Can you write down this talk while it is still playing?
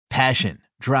Passion,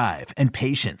 drive, and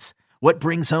patience. What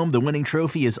brings home the winning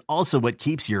trophy is also what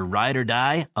keeps your ride or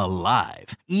die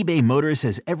alive. eBay Motors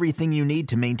has everything you need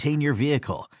to maintain your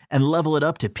vehicle and level it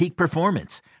up to peak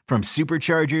performance, from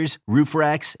superchargers, roof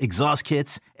racks, exhaust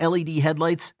kits, LED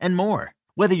headlights, and more.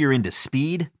 Whether you're into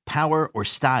speed, power, or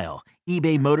style,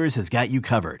 eBay Motors has got you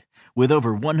covered. With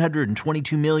over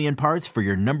 122 million parts for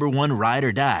your number one ride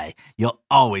or die, you'll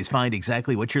always find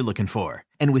exactly what you're looking for.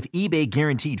 And with eBay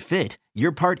Guaranteed Fit,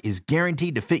 your part is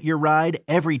guaranteed to fit your ride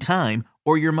every time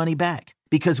or your money back.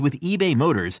 Because with eBay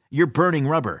Motors, you're burning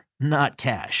rubber, not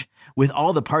cash. With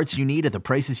all the parts you need at the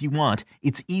prices you want,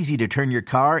 it's easy to turn your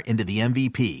car into the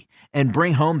MVP and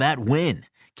bring home that win.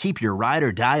 Keep your ride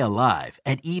or die alive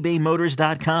at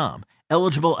ebaymotors.com.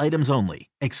 Eligible items only.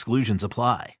 Exclusions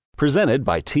apply. Presented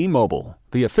by T-Mobile,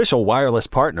 the official wireless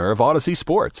partner of Odyssey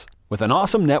Sports. With an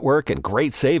awesome network and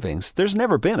great savings, there's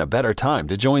never been a better time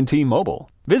to join T-Mobile.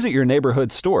 Visit your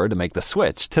neighborhood store to make the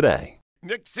switch today.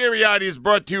 Nick Sirianni is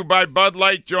brought to you by Bud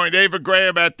Light. Join Ava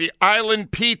Graham at the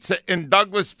Island Pizza in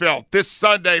Douglasville this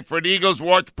Sunday for an Eagles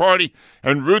watch party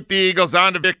and root the Eagles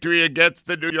on to victory against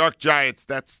the New York Giants.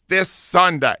 That's this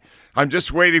Sunday. I'm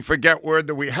just waiting for get word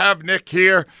that we have Nick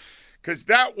here, because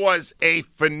that was a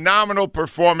phenomenal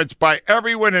performance by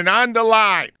everyone. And on the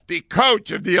line, the coach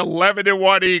of the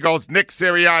 11-1 Eagles, Nick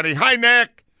Sirianni. Hi,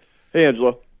 Nick. Hey,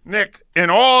 Angelo. Nick,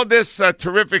 in all this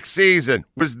terrific season,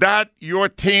 was that your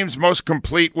team's most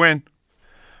complete win?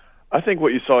 I think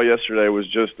what you saw yesterday was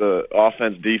just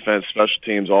offense, defense, special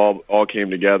teams all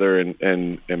came together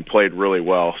and played really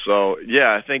well. So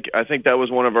yeah, I think that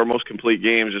was one of our most complete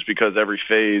games, just because every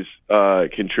phase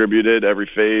contributed,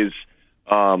 every phase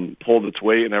pulled its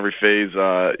weight, and every phase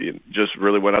just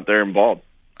really went out there and balled.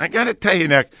 I got to tell you,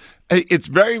 Nick, it's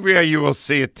very rare you will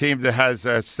see a team that has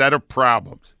a set of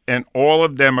problems, and all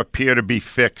of them appear to be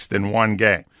fixed in one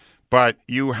game. But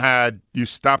you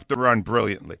stopped the run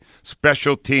brilliantly.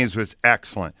 Special teams was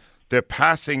excellent. The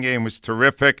passing game was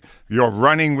terrific. Your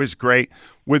running was great.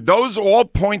 Were those all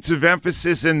points of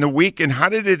emphasis in the week, and how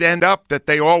did it end up that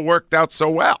they all worked out so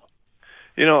well?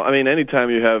 You know, I mean, anytime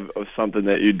you have something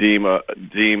that you deem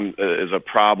as a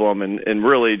problem and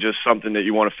really just something that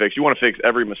you want to fix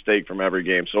every mistake from every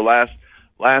game. So last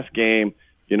game,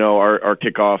 you know, our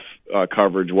kickoff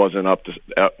coverage wasn't up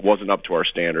to our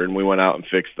standard, and we went out and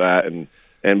fixed that.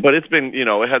 But it's been, you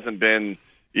know, it hasn't been,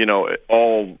 you know,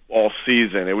 all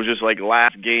season. It was just like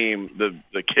last game, the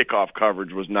kickoff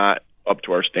coverage was not up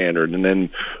to our standard, and then,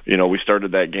 you know, we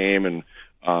started that game and.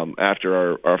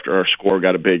 After our score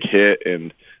got a big hit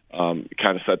and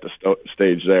kind of set the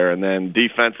stage there. And then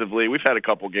defensively, we've had a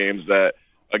couple games that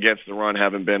against the run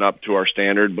haven't been up to our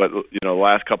standard, but you know, the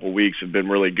last couple weeks have been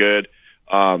really good.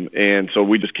 And so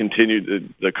we just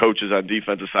continued. The coaches on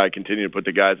defensive side continue to put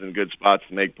the guys in good spots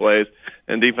to make plays,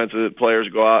 and defensive players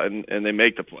go out and they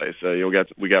make the plays. So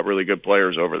we got really good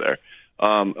players over there.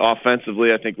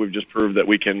 Offensively, I think we've just proved that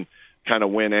we can kind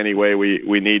of win any way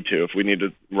we need to. If we need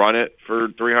to run it for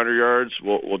 300 yards,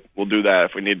 we'll do that.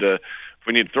 If we need to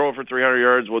throw it for 300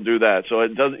 yards, we'll do that. So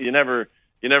it doesn't. You never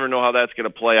know how that's going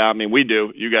to play out. I mean, we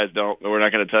do. You guys don't. We're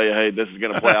not going to tell you, hey, this is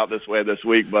going to play out this way this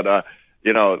week. But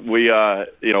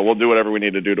we'll do whatever we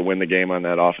need to do to win the game on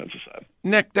that offensive side.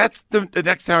 Nick, that's the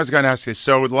next time I was going to ask you.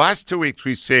 So the last 2 weeks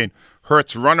we've seen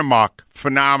Hurts run amok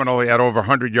phenomenally at over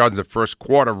 100 yards in the first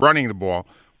quarter running the ball.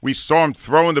 We saw him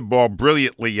throwing the ball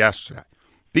brilliantly yesterday.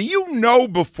 Do you know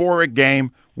before a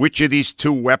game which of these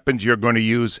two weapons you're going to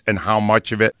use and how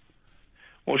much of it?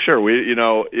 Well, sure. We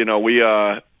look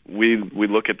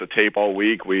at the tape all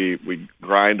week. We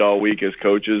grind all week as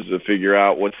coaches to figure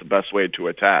out what's the best way to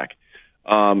attack.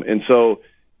 And so,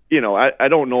 you know, I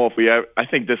don't know if I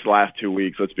think this last 2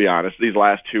 weeks, let's be honest, these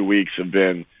last 2 weeks have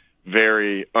been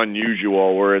very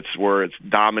unusual where it's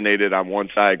dominated on one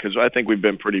side, because I think we've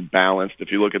been pretty balanced.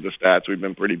 If you look at the stats, we've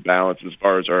been pretty balanced as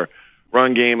far as our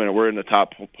run game, and we're in the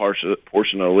top portion of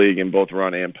the league in both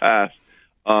run and pass.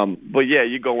 But yeah,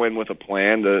 you go in with a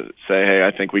plan to say, hey,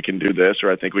 I think we can do this,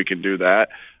 or I think we can do that.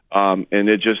 And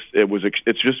it's just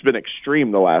been extreme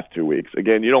the last 2 weeks.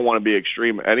 Again, you don't want to be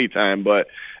extreme anytime, but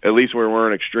at least we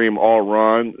weren't extreme all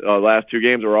run. Last two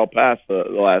games were all past the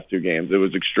last two games. It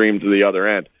was extreme to the other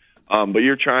end. But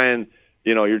you're trying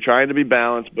to be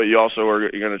balanced, but you also you're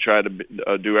going to try to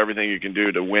do everything you can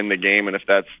do to win the game. And if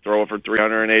that's throw it for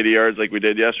 380 yards like we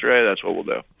did yesterday, that's what we'll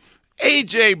do.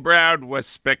 A.J. Brown was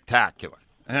spectacular.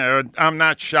 I'm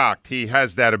not shocked. He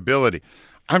has that ability.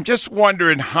 I'm just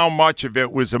wondering how much of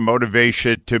it was a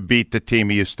motivation to beat the team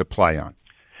he used to play on.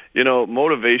 You know,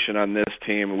 motivation on this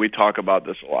team, we talk about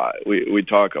this a lot. We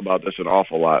talk about this an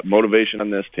awful lot. Motivation on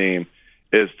this team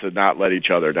is to not let each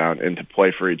other down and to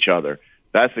play for each other.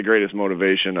 that's the greatest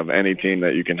motivation of any team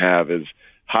that you can have is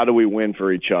how do we win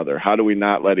for each other? How do we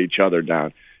not let each other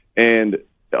down?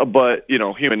 But,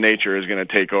 human nature is going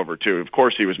to take over, too. Of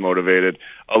course he was motivated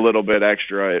a little bit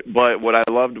extra. But what I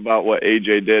loved about what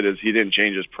A.J. did is he didn't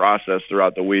change his process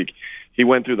throughout the week. He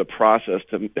went through the process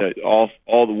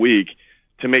all the week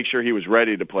to make sure he was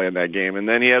ready to play in that game. And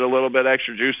then he had a little bit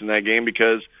extra juice in that game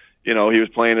because, he was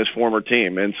playing his former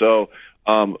team. And so,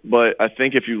 but I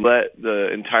think if you let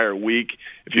the entire week,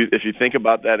 if you think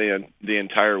about that in the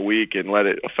entire week and let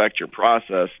it affect your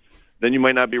process, then you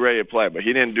might not be ready to play. But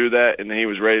he didn't do that, and he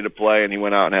was ready to play, and he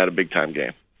went out and had a big-time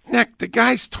game. Nick, the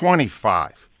guy's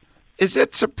 25. Is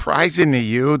it surprising to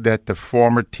you that the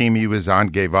former team he was on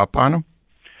gave up on him?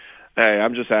 Hey,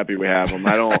 I'm just happy we have him.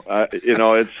 I don't,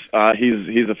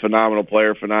 he's a phenomenal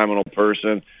player, phenomenal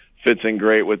person, fits in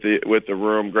great with the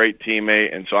room, great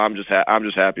teammate, and so I'm just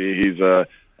happy he's a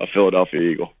Philadelphia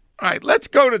Eagle. All right, let's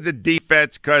go to the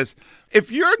defense because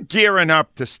if you're gearing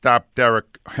up to stop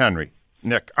Derrick Henry,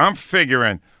 Nick, I'm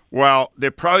figuring, well, there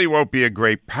probably won't be a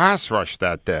great pass rush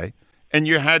that day, and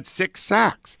you had 6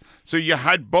 sacks. So you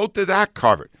had both of that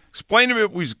covered. Explain to me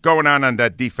what was going on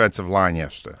that defensive line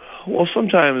yesterday. Well,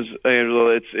 sometimes,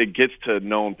 Angelo, it gets to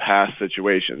known pass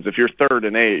situations. If you're 3rd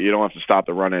and 8, you don't have to stop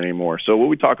the run anymore. So what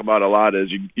we talk about a lot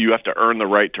is you have to earn the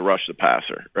right to rush the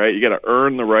passer, right? You got to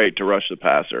earn the right to rush the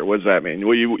passer. What does that mean?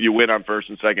 Well, you win on 1st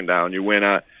and 2nd down.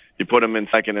 You put them in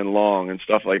 2nd and long and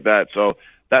stuff like that. So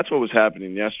that's what was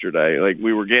happening yesterday. Like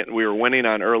we were winning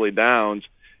on early downs,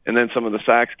 and then some of the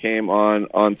sacks came on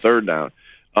 3rd down.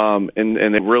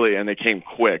 And they came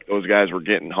quick. Those guys were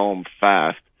getting home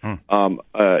fast.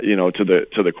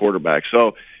 To the quarterback.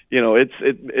 So,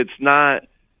 it's not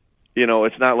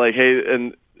like, hey,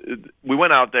 and we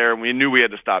went out there and we knew we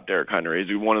had to stop Derrick Henry.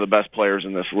 He's one of the best players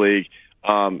in this league.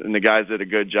 And the guys did a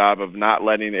good job of not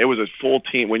letting it was a full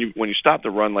team. When you stop the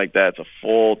run like that, it's a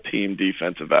full team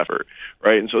defensive effort,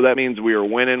 right? And so that means we were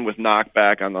winning with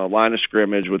knockback on the line of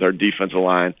scrimmage with our defensive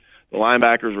line. The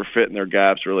linebackers were fitting their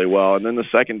gaps really well, and then the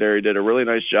secondary did a really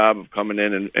nice job of coming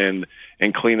in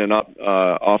and cleaning up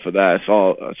off of that. I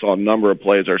saw a number of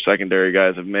plays our secondary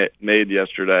guys have made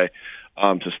yesterday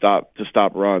to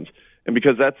stop runs, and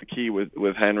because that's the key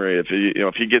with Henry.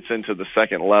 If he gets into the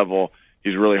second level,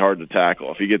 he's really hard to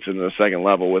tackle. If he gets into the second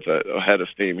level with a head of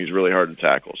steam, he's really hard to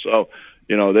tackle. So,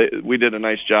 we did a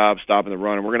nice job stopping the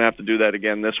run, and we're going to have to do that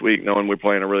again this week, knowing we're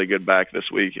playing a really good back this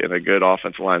week and a good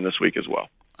offensive line this week as well.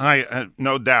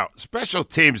 No doubt. Special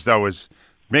teams, though, is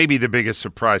maybe the biggest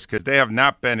surprise because they have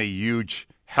not been a huge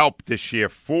help this year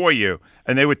for you,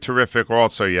 and they were terrific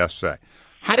also yesterday.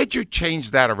 How did you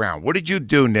change that around? What did you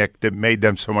do, Nick, that made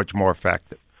them so much more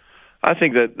effective? I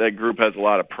think that group has a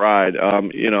lot of pride,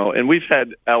 and we've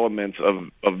had elements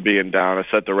of being down. I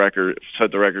set the record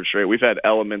straight. We've had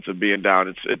elements of being down.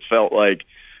 It felt like,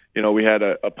 we had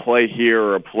a play here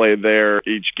or a play there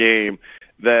each game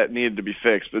that needed to be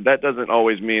fixed, but that doesn't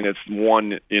always mean it's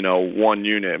one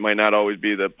unit. It might not always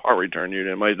be the punt return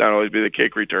unit. It might not always be the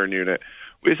kick return unit.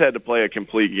 We just had to play a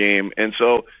complete game,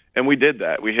 and we did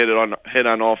that. We hit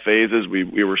on all phases.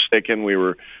 We were sticking. We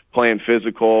were playing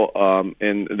physical,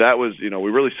 and that was we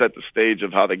really set the stage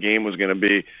of how the game was going to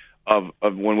be of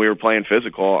when we were playing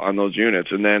physical on those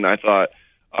units. And then I thought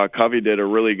Covey did a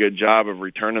really good job of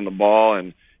returning the ball,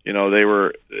 and they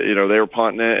were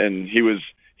punting it, and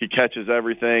he catches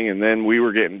everything, and then we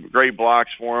were getting great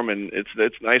blocks for him, and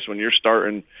it's nice when you're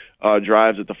starting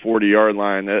drives at the 40-yard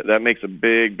line. That makes a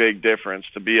big difference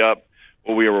to be up.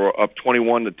 Well, we were up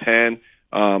 21-10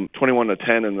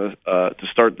 in to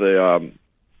start the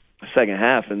second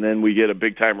half, and then we get a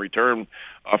big-time return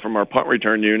from our punt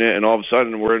return unit, and all of a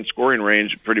sudden we're in scoring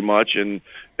range pretty much, and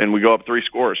we go up 3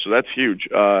 scores. So that's huge.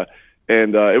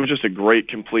 And it was just a great,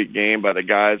 complete game by the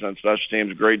guys on special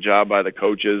teams. Great job by the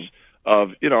coaches.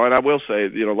 And I will say,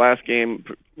 last game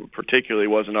particularly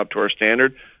wasn't up to our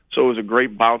standard, so it was a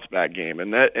great bounce back game.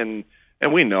 And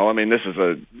we know, I mean, this is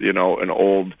an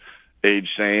old age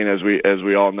saying, as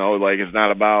we all know, like it's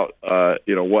not about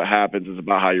what happens, it's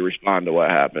about how you respond to what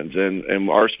happens. And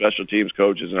our special teams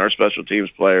coaches and our special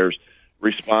teams players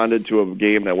responded to a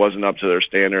game that wasn't up to their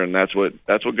standard, and that's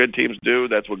what good teams do.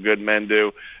 That's what good men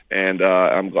do, and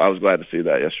I was glad to see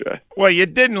that yesterday. Well, you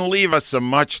didn't leave us so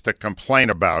much to complain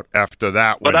about after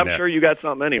that one. But I'm sure you got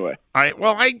something anyway.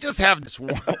 I just have this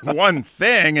one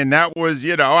thing, and that was,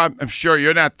 I'm sure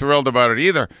you're not thrilled about it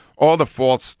either. All the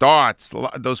false starts,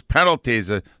 those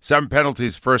penalties, 7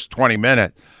 penalties first 20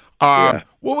 minutes. Yeah.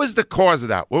 What was the cause of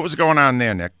that? What was going on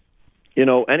there, Nick?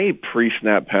 any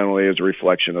pre-snap penalty is a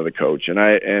reflection of the coach,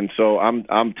 and so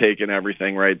I'm taking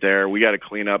everything right there. We got to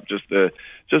clean up just the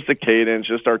cadence,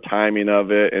 just our timing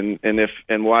of it,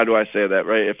 and why do I say that,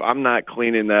 right? If I'm not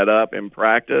cleaning that up in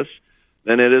practice,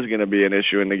 then it is going to be an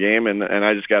issue in the game, and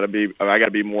I got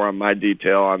to be more on my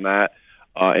detail on that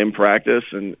in practice,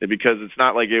 and because it's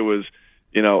not like it was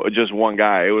just one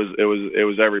guy. It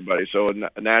was everybody. So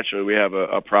naturally we have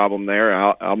a problem there.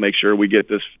 I'll make sure we get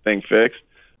this thing fixed.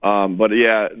 But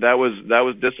yeah, that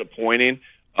was disappointing.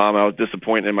 I was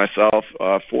disappointed in myself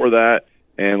for that.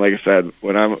 And like I said,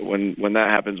 when that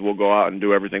happens, we'll go out and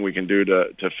do everything we can do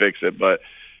to fix it. But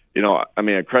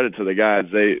a credit to the guys.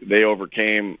 They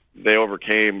overcame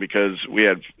because we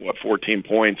had 14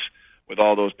 points with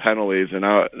all those penalties, and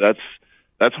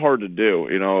that's hard to do.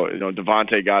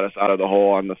 Devontae got us out of the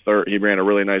hole on the third. He ran a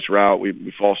really nice route.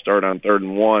 We false start on 3rd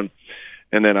and 1.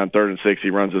 And then on 3rd and 6, he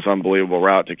runs this unbelievable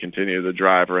route to continue the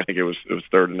drive, or I think it was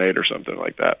 3rd and 8 or something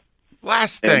like that.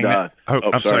 Last thing.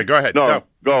 I'm sorry. Go ahead. No,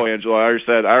 go, Angelo. I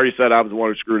already said I was the one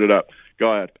who screwed it up.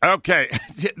 Go ahead. Okay.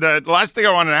 The last thing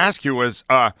I wanted to ask you was,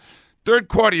 third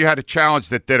quarter you had a challenge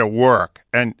that didn't work,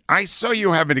 and I saw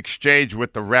you have an exchange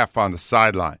with the ref on the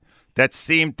sideline that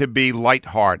seemed to be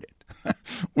lighthearted.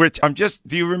 Which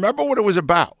do you remember what it was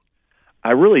about?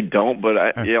 I really don't, but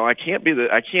I can't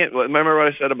remember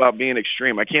what I said about being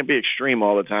extreme. I can't be extreme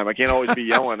all the time. I can't always be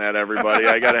yelling at everybody.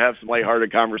 I got to have some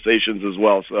lighthearted conversations as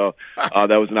well. So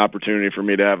that was an opportunity for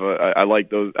me to have I like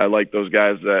those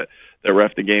guys that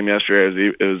ref the game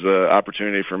yesterday. It was an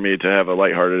opportunity for me to have a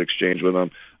lighthearted exchange with them.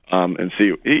 And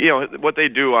see, what they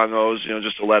do on those,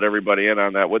 just to let everybody in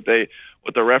on that, what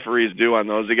the referees do on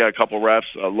those, they got a couple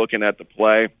refs looking at the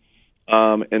play.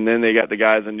 And then they got the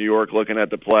guys in New York looking at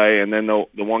the play, and then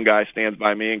the one guy stands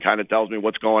by me and kind of tells me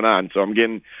what's going on. So I'm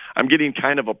getting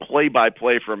kind of a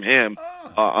play-by-play from him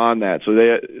on that. So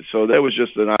that was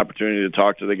just an opportunity to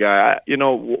talk to the guy.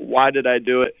 Why did I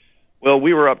do it? Well,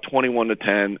 we were up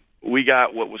 21-10. We got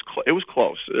it was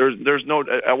close. There's no.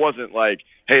 I wasn't like,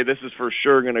 hey, this is for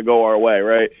sure going to go our way,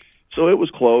 right? So it was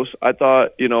close. I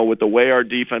thought, with the way our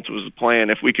defense was playing,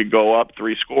 if we could go up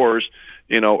 3 scores,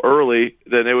 early,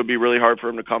 then it would be really hard for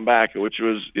them to come back, which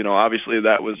was, obviously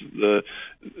that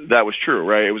was true,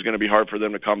 right? It was going to be hard for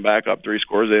them to come back up 3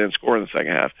 scores. They didn't score in the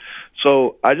second half.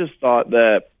 So I just thought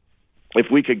that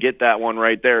if we could get that one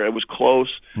right there, it was close.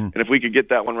 And if we could get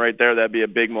that one right there, that'd be a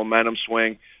big momentum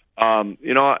swing. And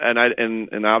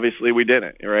obviously we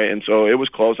didn't, right? And so it was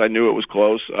close. I knew it was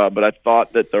close, but I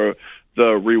thought that the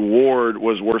reward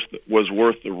was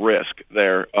worth the risk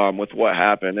there with what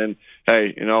happened. And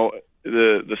hey,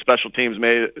 the special teams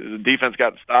the defense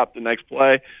got stopped the next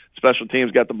play. Special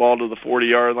teams got the ball to the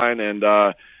 40-yard line, and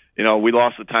we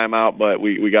lost the timeout, but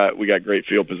we got great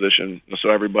field position. So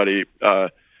everybody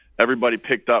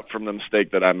picked up from the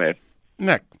mistake that I made.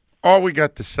 Nick, all we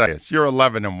got to say is you're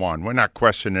 11-1. We're not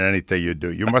questioning anything you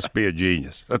do. You must be a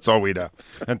genius. That's all we know.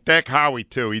 And thank Howie,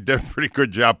 too. He did a pretty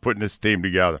good job putting this team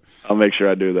together. I'll make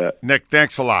sure I do that. Nick,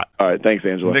 thanks a lot. All right, thanks,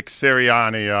 Angelo. Nick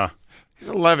Sirianni, he's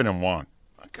 11-1.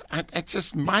 It's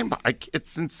just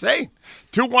it's insane.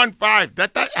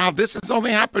 215. This has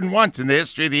only happened once in the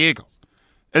history of the Eagles.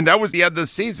 And that was the end of the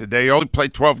season. They only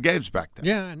played 12 games back then.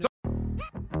 Yeah, I know.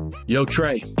 Yo,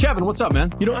 Trey. Kevin, what's up,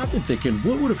 man? I've been thinking,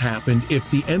 what would have happened if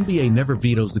the NBA never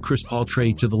vetoes the Chris Paul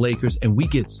trade to the Lakers and we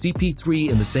get CP3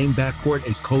 in the same backcourt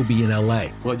as Kobe in LA?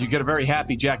 Well, you get a very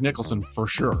happy Jack Nicholson, for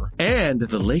sure. And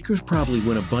the Lakers probably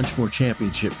win a bunch more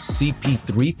championships.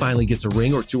 CP3 finally gets a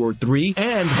ring or 2 or 3,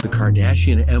 and the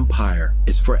Kardashian empire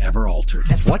is forever altered.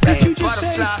 What did you just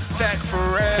say?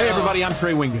 Hey, everybody, I'm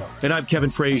Trey Wingo. And I'm Kevin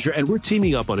Frazier, and we're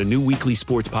teaming up on a new weekly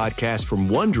sports podcast from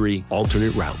Wondery,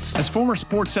 Alternate Routes. As former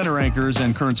Sports Center anchors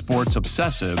and current sports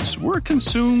obsessives, we're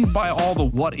consumed by all the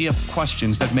what-if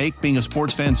questions that make being a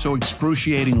sports fan so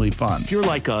excruciatingly fun. If you're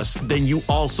like us, then you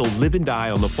also live and die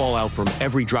on the fallout from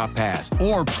every drop pass.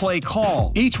 Or play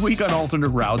call. Each week on Alternate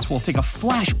Routes, we'll take a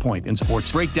flashpoint in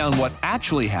sports, break down what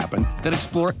actually happened, then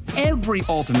explore every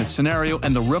alternate scenario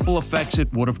and the ripple effects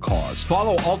it would have caused.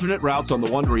 Follow Alternate Routes on the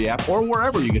Wondery app or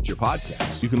wherever you get your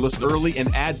podcasts. You can listen early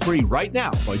and ad-free right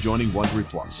now by joining Wondery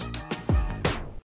Plus.